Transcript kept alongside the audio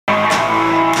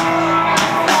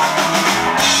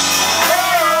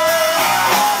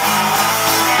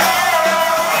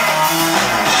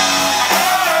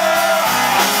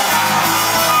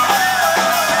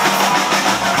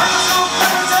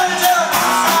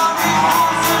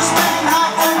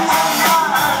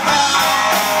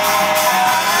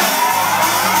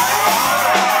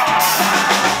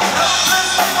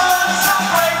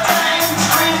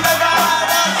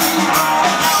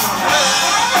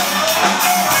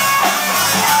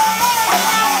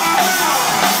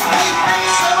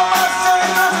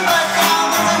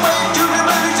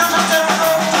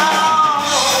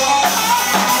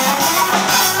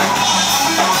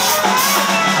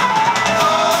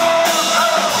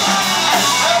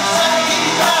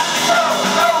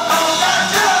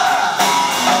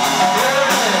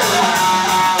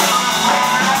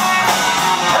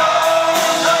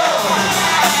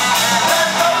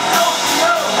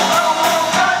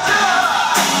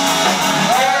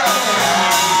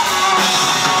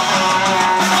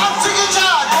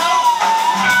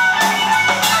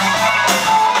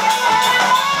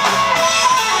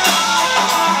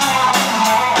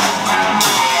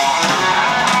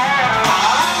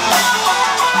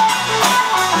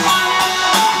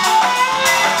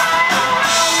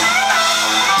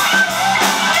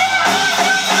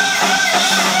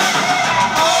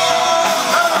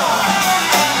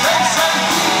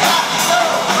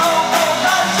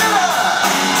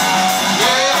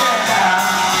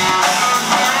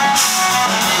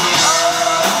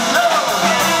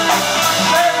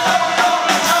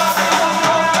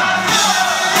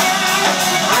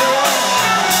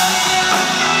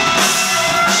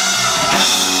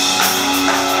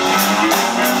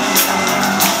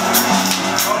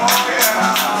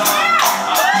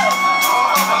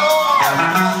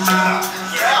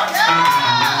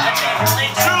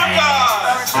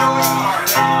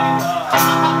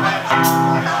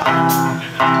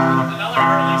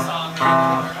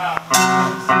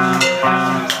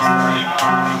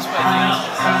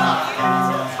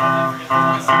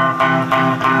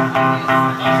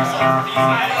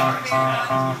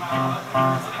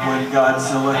when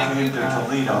Godzilla came to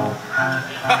Toledo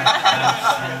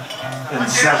in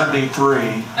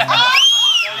 '73.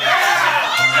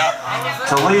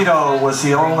 Toledo was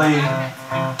the only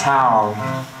town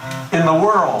in the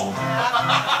world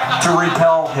to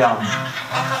repel him.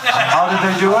 How did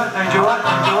they do it? They do it?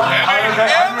 They do it? How did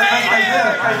they think they did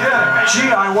it? They did it.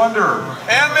 Gee, I wonder.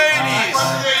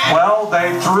 Well,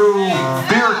 they threw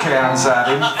beer cans at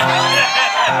him.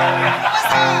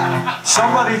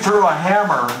 Somebody threw a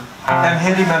hammer and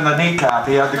hit him in the kneecap.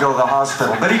 He had to go to the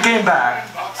hospital. But he came back.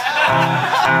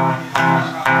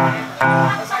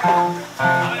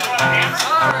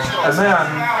 And then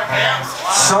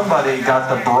somebody got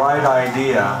the bright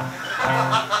idea.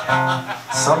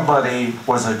 Somebody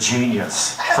was a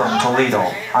genius from Toledo.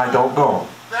 I don't know.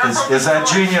 Is that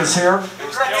genius here?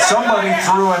 Somebody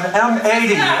threw an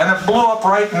M80 and it blew up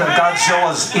right in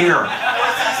Godzilla's ear.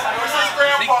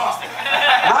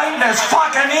 Right in his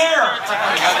fucking ear!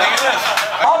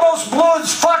 Almost blew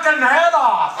his fucking head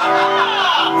off!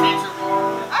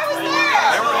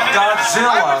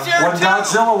 Godzilla, when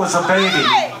Godzilla was a baby,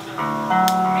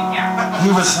 he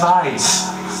was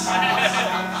nice.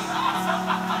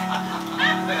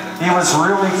 He was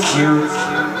really cute.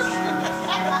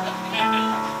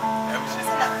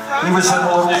 He was in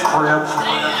a little crib.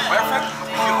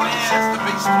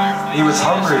 He was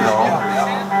hungry though.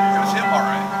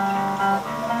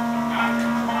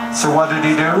 So what did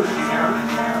he do?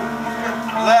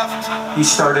 Left. He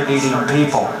started eating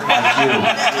people like you.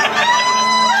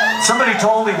 Somebody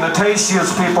told him the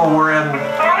tastiest people were in,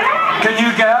 can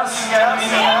you guess?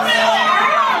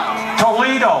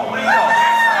 Toledo.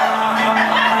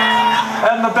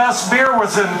 And the best beer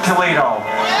was in Toledo.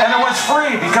 And it was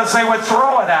free because they would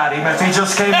throw it at him if he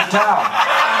just came to town.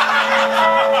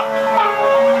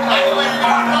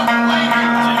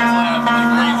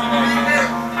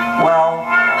 Well,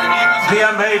 the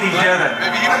M80 did it.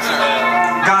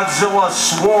 Godzilla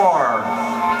swore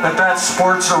that that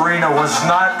sports arena was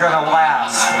not going to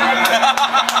last.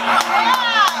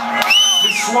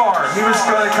 He swore he was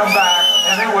going to come back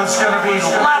and it was going to be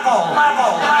level.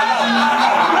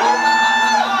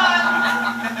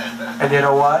 And you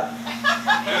know what?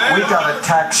 We got a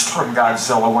text from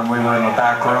Godzilla when we were in the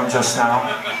back room just now.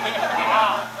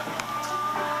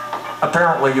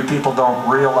 Apparently you people don't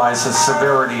realize the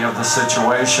severity of the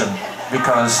situation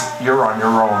because you're on your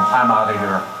own. I'm out of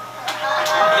here.